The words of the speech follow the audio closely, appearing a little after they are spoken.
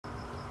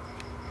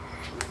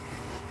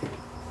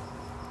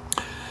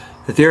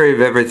The Theory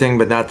of Everything,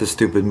 but not the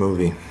stupid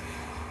movie.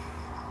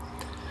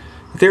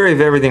 The theory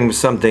of everything was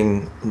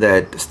something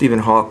that Stephen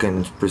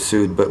Hawking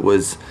pursued but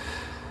was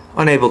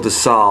unable to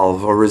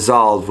solve, or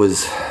resolve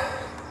was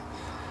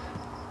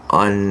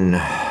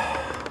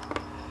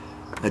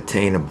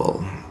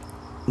unattainable.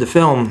 The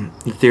film,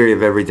 The Theory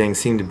of Everything,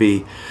 seemed to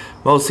be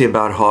mostly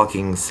about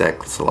Hawking's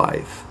sex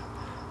life.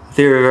 The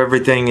Theory of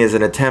Everything is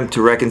an attempt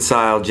to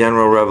reconcile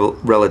general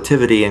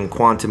relativity and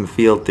quantum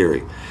field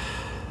theory.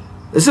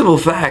 The simple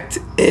fact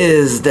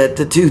is that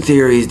the two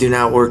theories do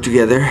not work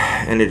together,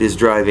 and it is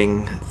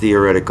driving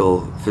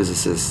theoretical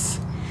physicists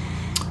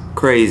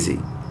crazy.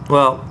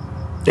 Well,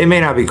 they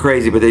may not be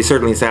crazy, but they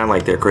certainly sound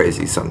like they're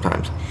crazy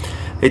sometimes.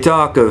 They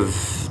talk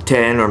of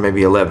 10 or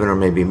maybe 11 or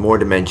maybe more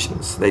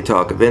dimensions. They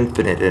talk of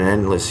infinite and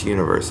endless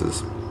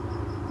universes.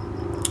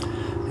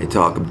 They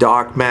talk of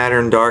dark matter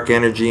and dark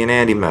energy and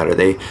antimatter.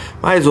 They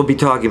might as well be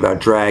talking about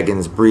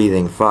dragons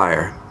breathing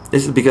fire.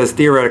 This is because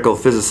theoretical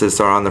physicists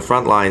are on the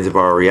front lines of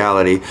our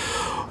reality,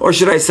 or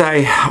should I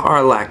say,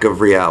 our lack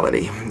of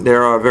reality.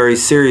 There are very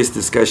serious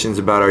discussions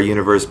about our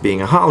universe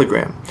being a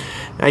hologram.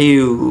 Now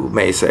you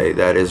may say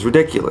that is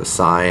ridiculous.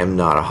 I am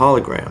not a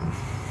hologram.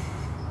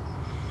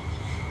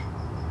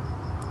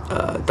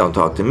 Don't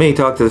talk to me,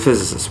 talk to the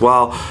physicists.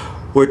 While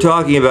we're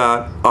talking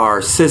about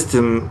our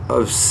system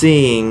of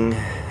seeing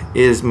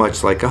is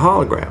much like a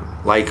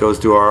hologram. Light goes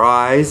through our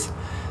eyes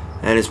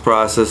and is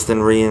processed and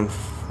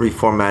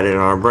reformatted in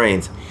our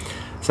brains.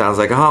 Sounds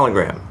like a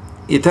hologram.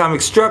 The atomic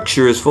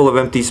structure is full of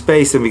empty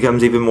space and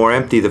becomes even more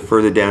empty the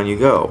further down you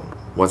go.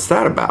 What's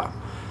that about?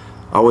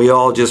 Are we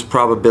all just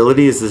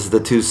probability, as the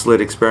two-slit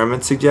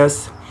experiment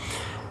suggests?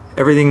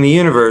 Everything in the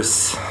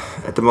universe,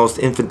 at the most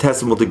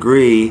infinitesimal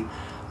degree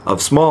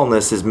of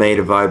smallness, is made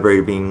of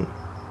vibrating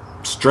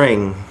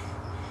string.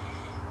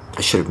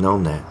 I should have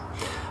known that.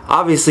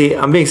 Obviously,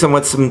 I'm being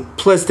somewhat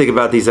simplistic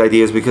about these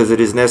ideas because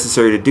it is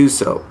necessary to do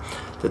so.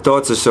 The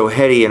thoughts are so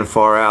heady and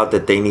far out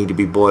that they need to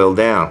be boiled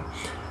down.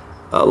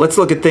 Let's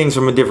look at things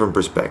from a different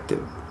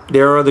perspective.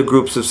 There are other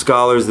groups of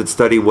scholars that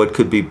study what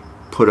could be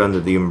put under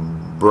the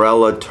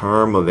umbrella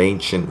term of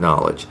ancient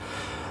knowledge.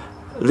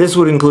 This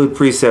would include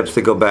precepts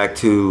that go back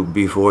to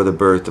before the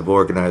birth of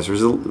organized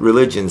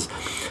religions.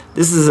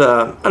 This is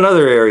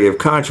another area of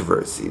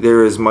controversy.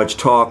 There is much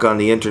talk on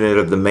the internet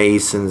of the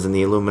Masons and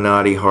the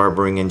Illuminati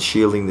harboring and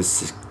shielding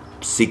the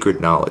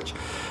secret knowledge.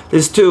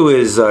 This too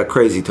is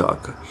crazy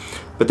talk.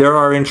 But there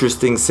are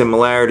interesting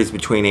similarities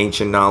between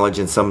ancient knowledge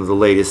and some of the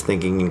latest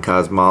thinking in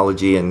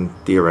cosmology and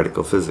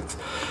theoretical physics.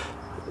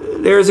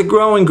 There is a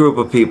growing group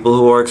of people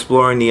who are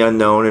exploring the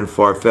unknown and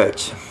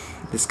far-fetched.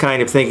 This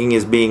kind of thinking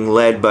is being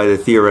led by the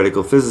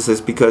theoretical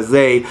physicists because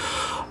they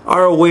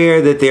are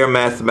aware that their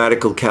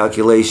mathematical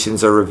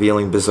calculations are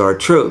revealing bizarre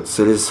truths.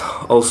 It is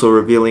also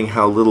revealing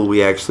how little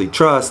we actually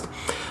trust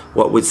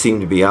what would seem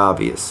to be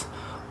obvious.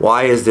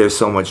 Why is there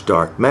so much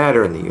dark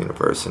matter in the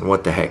universe, and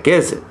what the heck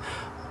is it?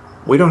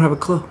 We don't have a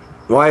clue.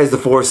 Why is the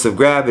force of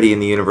gravity in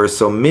the universe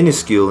so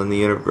minuscule in the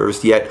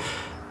universe yet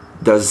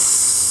does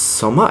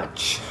so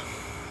much?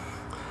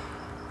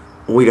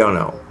 We don't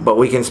know, but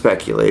we can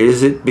speculate.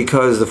 Is it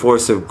because the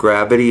force of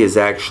gravity is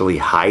actually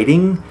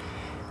hiding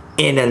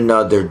in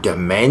another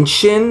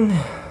dimension?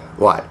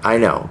 What? I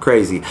know,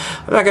 crazy.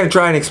 I'm not going to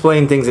try and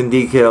explain things in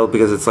detail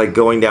because it's like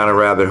going down a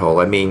rabbit hole.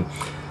 I mean,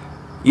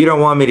 you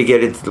don't want me to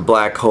get into the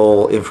black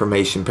hole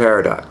information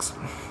paradox.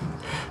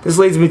 This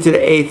leads me to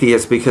the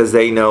atheists because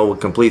they know with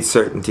complete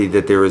certainty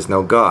that there is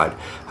no God.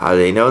 How do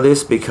they know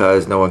this?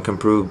 Because no one can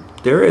prove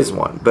there is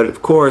one. But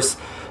of course,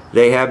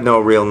 they have no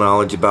real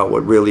knowledge about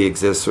what really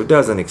exists or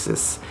doesn't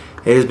exist.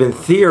 It has been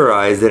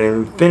theorized that in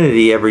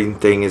infinity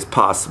everything is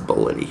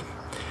possibility.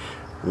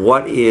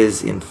 What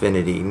is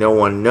infinity? No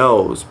one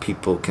knows.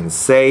 People can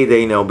say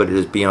they know, but it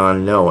is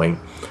beyond knowing.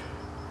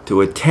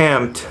 To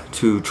attempt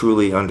to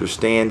truly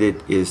understand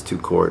it is to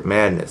court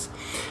madness.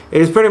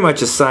 It is pretty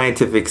much a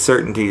scientific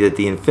certainty that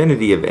the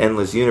infinity of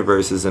endless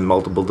universes and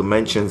multiple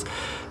dimensions,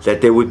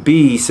 that there would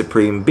be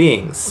supreme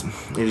beings.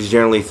 It is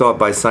generally thought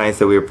by science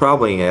that we are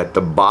probably at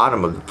the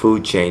bottom of the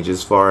food chain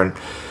as far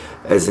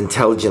as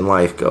intelligent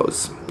life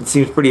goes. It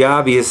seems pretty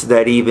obvious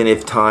that even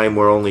if time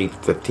were only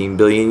 15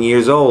 billion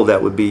years old,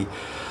 that would be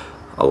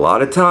a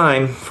lot of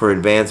time for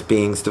advanced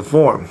beings to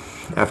form.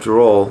 After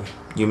all,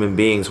 human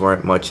beings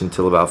weren't much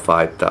until about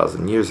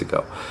 5,000 years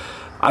ago.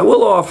 I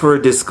will offer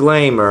a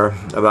disclaimer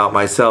about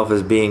myself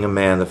as being a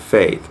man of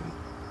faith,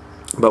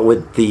 but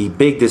with the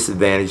big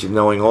disadvantage of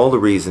knowing all the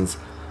reasons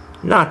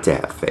not to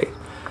have faith.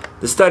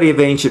 The study of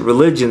ancient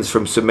religions,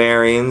 from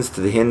Sumerians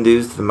to the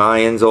Hindus to the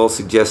Mayans, all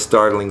suggest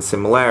startling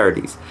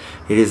similarities.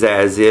 It is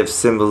as if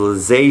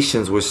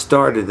civilizations were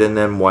started and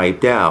then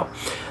wiped out.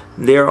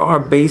 There are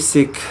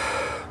basic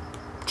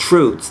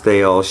truths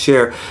they all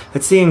share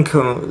that seem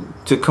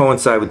to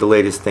coincide with the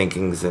latest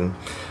thinkings in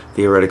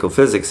theoretical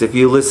physics. If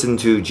you listen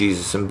to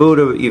Jesus and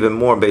Buddha, even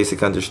more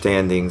basic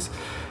understandings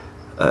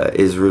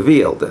is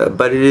revealed,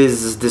 but it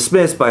is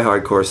dismissed by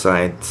hardcore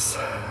science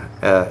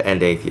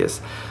and atheists.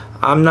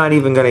 I'm not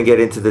even going to get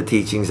into the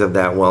teachings of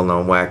that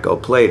well-known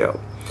wacko Plato.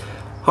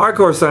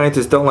 Hardcore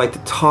scientists don't like to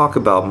talk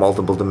about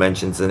multiple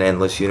dimensions and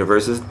endless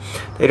universes.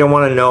 They don't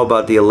want to know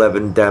about the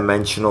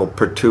 11-dimensional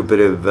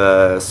perturbative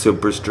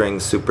superstring,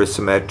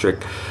 supersymmetric,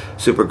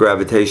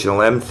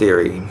 supergravitational M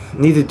theory.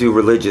 Neither do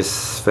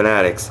religious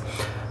fanatics.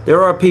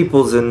 There are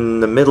peoples in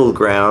the middle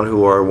ground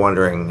who are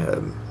wondering,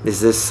 is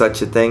this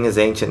such a thing as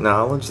ancient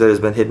knowledge that has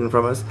been hidden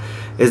from us?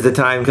 Is the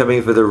time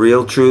coming for the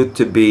real truth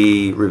to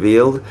be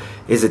revealed?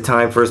 Is it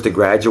time for us to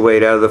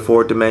graduate out of the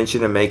fourth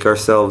dimension and make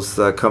ourselves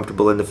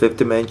comfortable in the fifth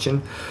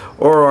dimension?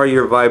 Or are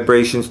your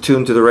vibrations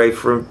tuned to the right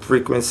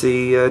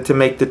frequency to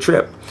make the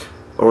trip?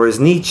 Or is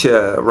Nietzsche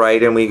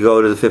right and we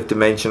go to the fifth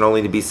dimension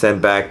only to be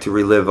sent back to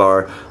relive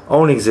our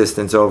own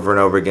existence over and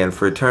over again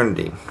for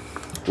eternity?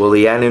 Will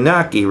the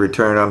Anunnaki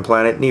return on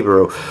planet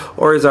Nibiru,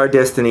 or is our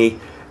destiny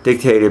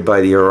dictated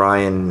by the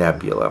Orion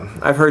Nebula?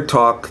 I've heard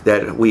talk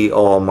that we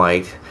all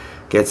might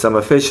get some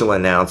official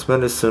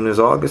announcement as soon as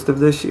August of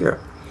this year.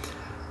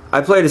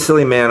 I played a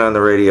silly man on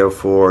the radio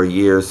for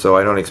years, so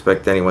I don't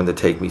expect anyone to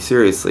take me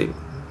seriously.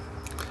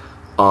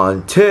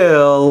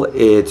 Until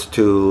it's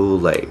too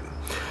late.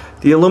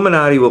 The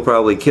Illuminati will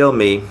probably kill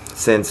me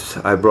since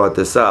I brought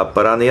this up,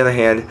 but on the other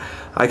hand,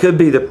 I could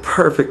be the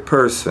perfect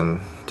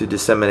person to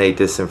disseminate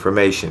this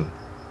information.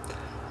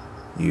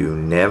 You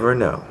never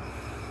know.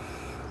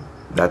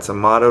 That's a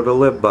motto to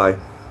live by.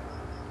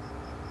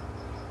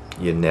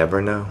 You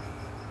never know.